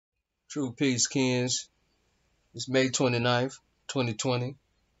True Peace, Kens. It's May 29th, 2020,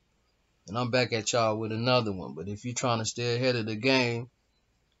 and I'm back at y'all with another one. But if you're trying to stay ahead of the game,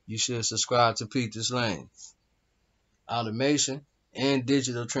 you should subscribe to Peter's Lane. Automation and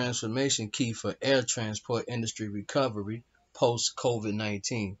digital transformation key for air transport industry recovery post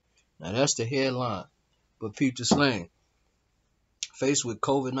COVID-19. Now that's the headline. But Peter's Lane. Faced with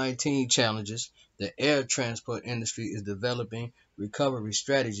COVID-19 challenges, the air transport industry is developing recovery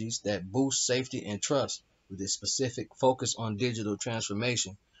strategies that boost safety and trust with a specific focus on digital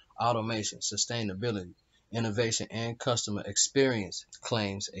transformation, automation, sustainability, innovation, and customer experience,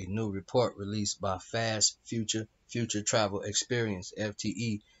 claims a new report released by Fast Future Travel Experience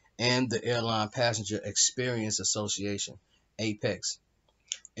 (FTE) and the Airline Passenger Experience Association (APEX).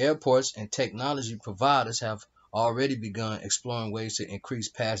 Airports and technology providers have already begun exploring ways to increase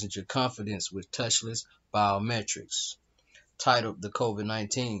passenger confidence with touchless biometrics. Titled The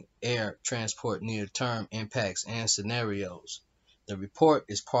COVID-19 Air Transport Near-Term Impacts and Scenarios. The report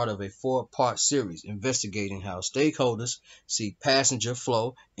is part of a four-part series investigating how stakeholders see passenger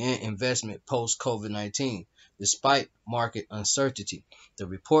flow and investment post-COVID-19. Despite market uncertainty, the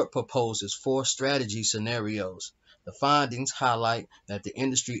report proposes four strategy scenarios. The findings highlight that the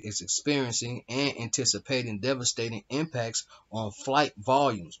industry is experiencing and anticipating devastating impacts on flight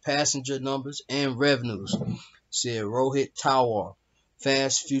volumes, passenger numbers, and revenues, said Rohit Talwar,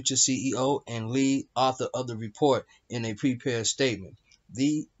 Fast Future CEO and lead author of the report, in a prepared statement.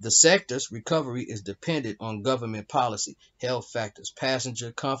 The sector's recovery is dependent on government policy, health factors,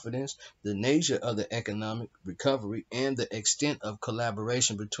 passenger confidence, the nature of the economic recovery, and the extent of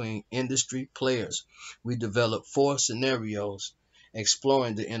collaboration between industry players. We developed four scenarios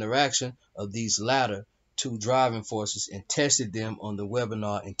exploring the interaction of these latter two driving forces and tested them on the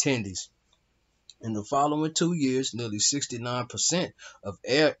webinar attendees. In the following 2 years, nearly 69% of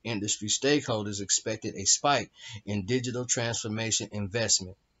air industry stakeholders expected a spike in digital transformation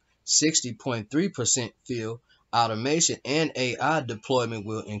investment. 60.3% feel automation and AI deployment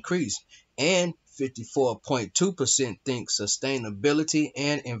will increase, and 54.2% think sustainability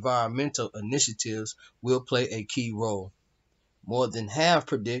and environmental initiatives will play a key role. More than half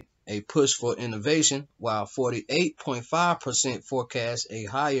predict a push for innovation, while 48.5% forecast a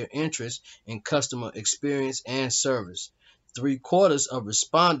higher interest in customer experience and service. Three-quarters of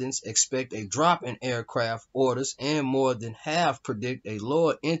respondents expect a drop in aircraft orders, and more than half predict a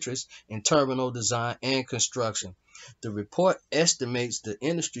lower interest in terminal design and construction. The report estimates the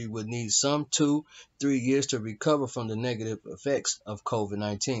industry would need some 2-3 years to recover from the negative effects of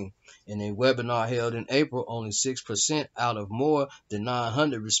COVID-19. In a webinar held in April, only 6% out of more than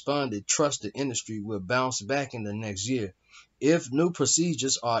 900 responded trust the industry will bounce back in the next year. If new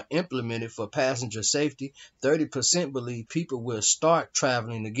procedures are implemented for passenger safety, 30% believe people will start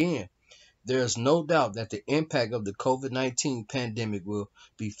traveling again. There is no doubt that the impact of the COVID-19 pandemic will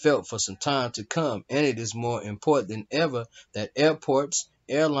be felt for some time to come, and it is more important than ever that airports,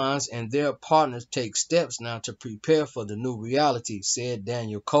 airlines, and their partners take steps now to prepare for the new reality, said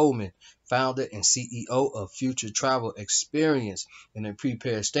Daniel Coleman, founder and CEO of Future Travel Experience, in a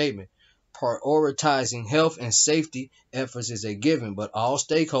prepared statement. Prioritizing health and safety efforts is a given, but all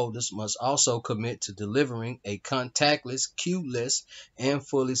stakeholders must also commit to delivering a contactless, queue-less, and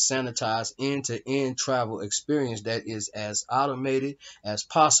fully sanitized end-to-end travel experience that is as automated as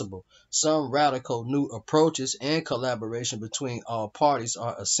possible. Some radical new approaches and collaboration between all parties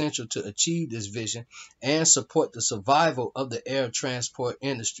are essential to achieve this vision and support the survival of the air transport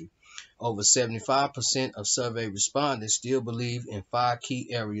industry. Over 75% of survey respondents still believe in 5 key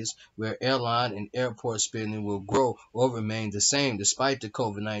areas where airline and airport spending will grow or remain the same despite the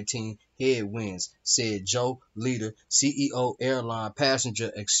COVID-19 headwinds, said Joe Leader, CEO, Airline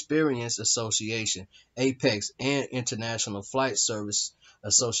Passenger Experience Association, APEX, and International Flight Service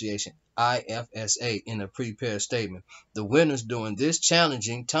Association, IFSA, in a prepared statement. The winners during this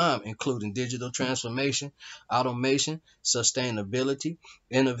challenging time, including digital transformation, automation, sustainability,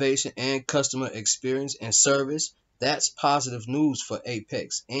 innovation, and customer experience and service. That's positive news for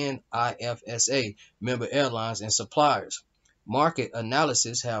APEX and IFSA member airlines and suppliers. Market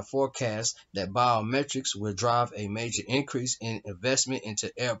analysis have forecast that biometrics will drive a major increase in investment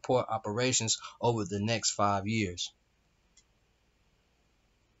into airport operations over the next 5 years.